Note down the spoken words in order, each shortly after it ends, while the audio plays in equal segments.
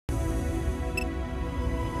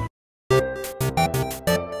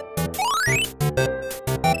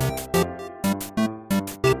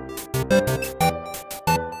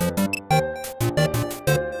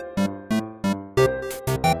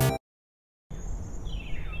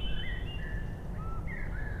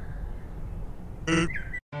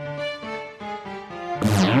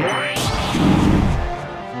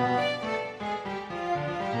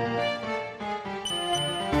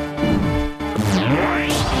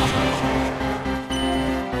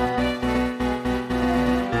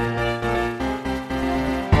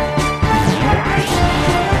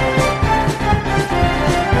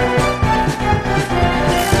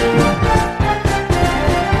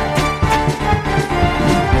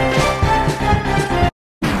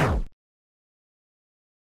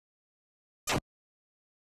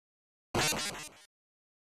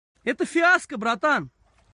Это фиаско, братан.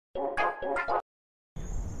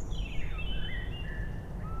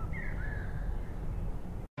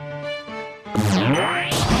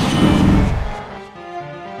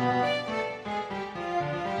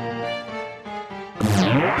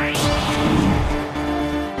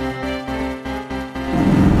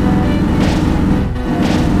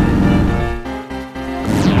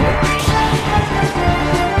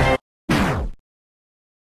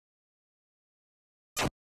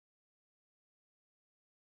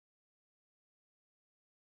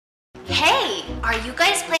 Hey, are you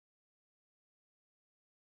guys playing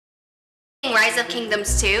Rise of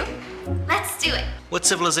Kingdoms 2? Let's do it. What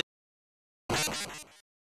civilization?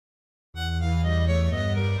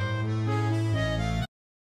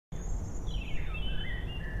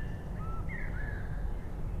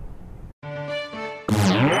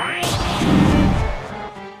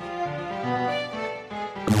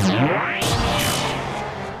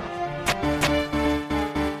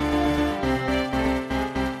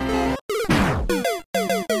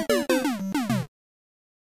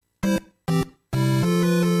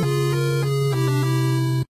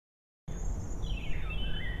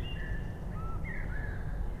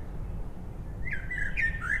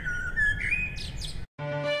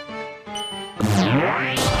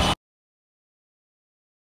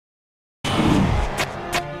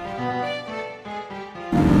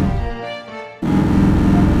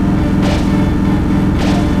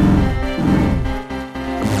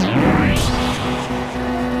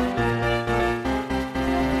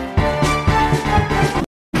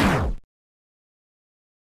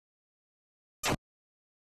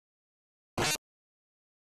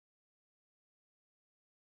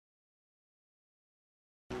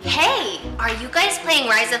 Hey, are you guys playing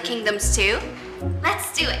Rise of Kingdoms 2?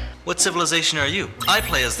 Let's do it. What civilization are you? I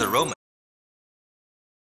play as the Romans.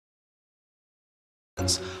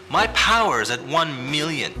 My power is at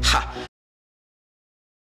 1,000,000. Ha!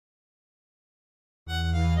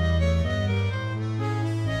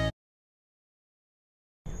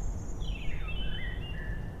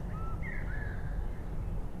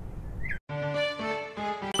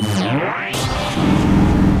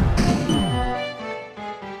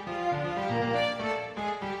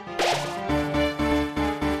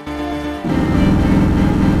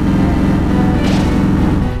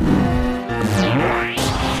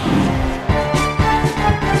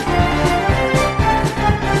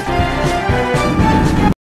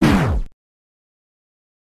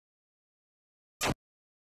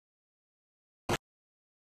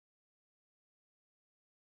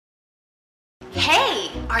 Hey,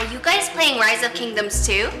 are you guys playing Rise of Kingdoms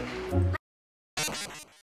 2?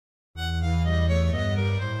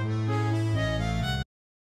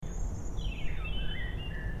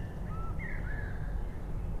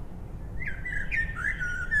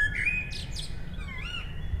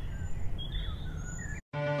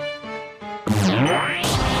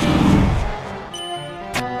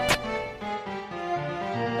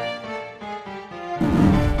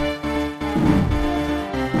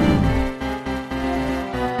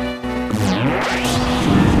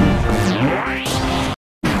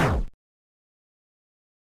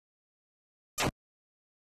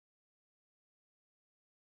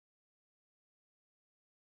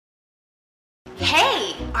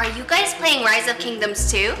 Hey, are you guys playing Rise of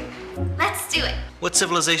Kingdoms 2? Let's do it. What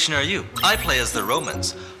civilization are you? I play as the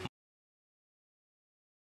Romans.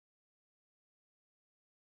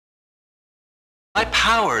 My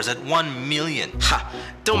power is at 1,000,000. Ha!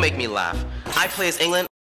 Don't make me laugh. I play as England.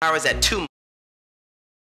 Power is at 2.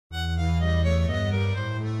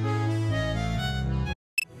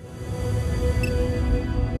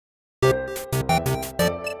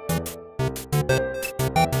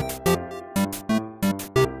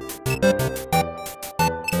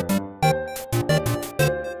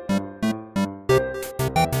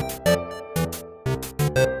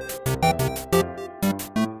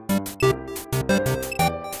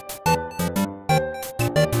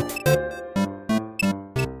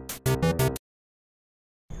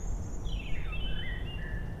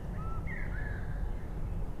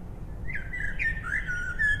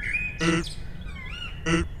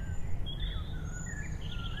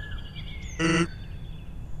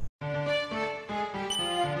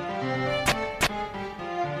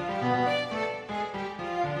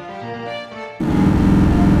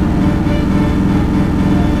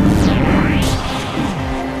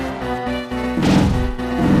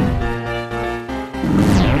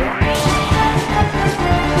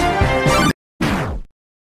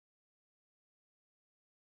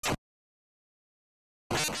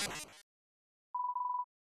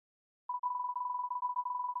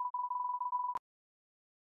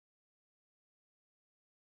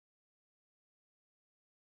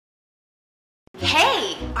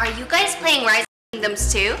 Hey, are you guys playing Rise of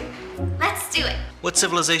Kingdoms too? Let's do it. What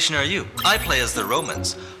civilization are you? I play as the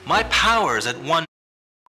Romans. My power is at 1.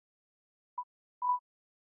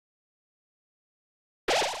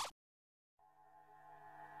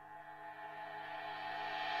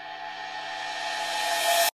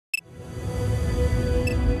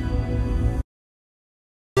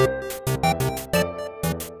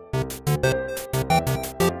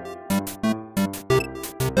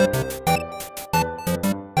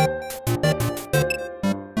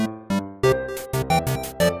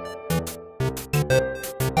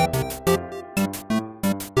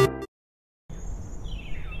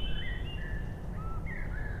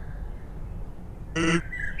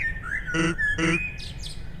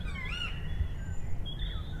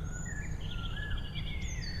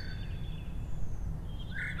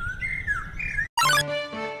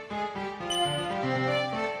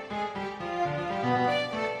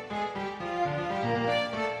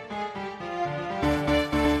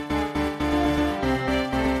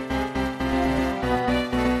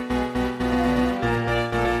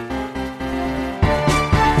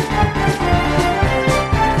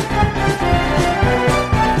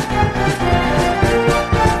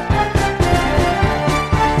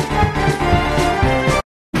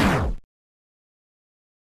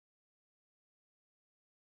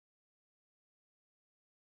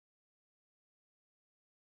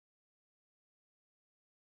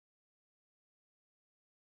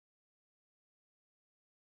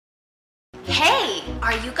 Hey,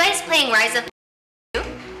 are you guys playing Rise of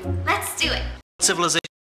Kingdoms too? Let's do it. Civilization